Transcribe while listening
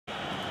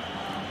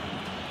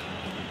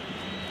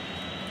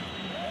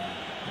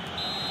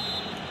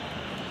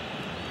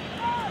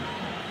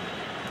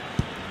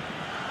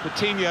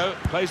Coutinho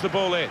plays the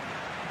ball in.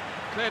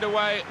 Cleared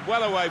away,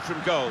 well away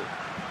from goal.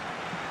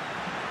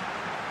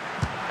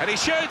 And he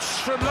shoots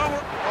from long...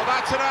 Well,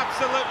 that's an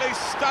absolutely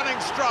stunning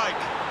strike.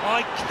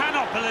 I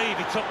cannot believe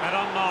he took that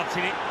on,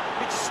 Martin.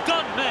 It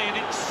stunned me, and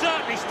it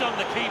certainly stunned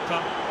the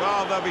keeper.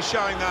 Well, they'll be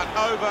showing that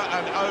over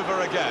and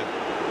over again.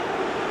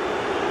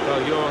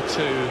 Well, you're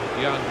too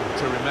young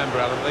to remember,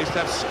 Alan. They used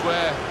to have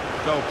square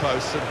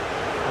goalposts, and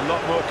a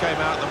lot more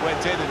came out than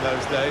went in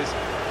those days.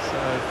 So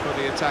for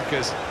the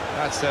attackers,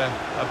 that's a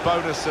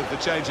bonus of the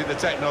change in the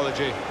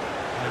technology.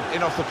 And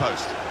in off the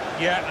post.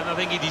 Yeah, and I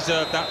think he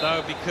deserved that,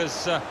 though,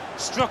 because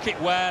struck it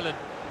well and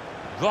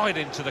right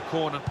into the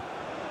corner.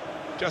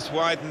 Just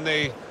widen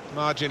the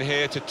margin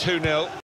here to 2-0.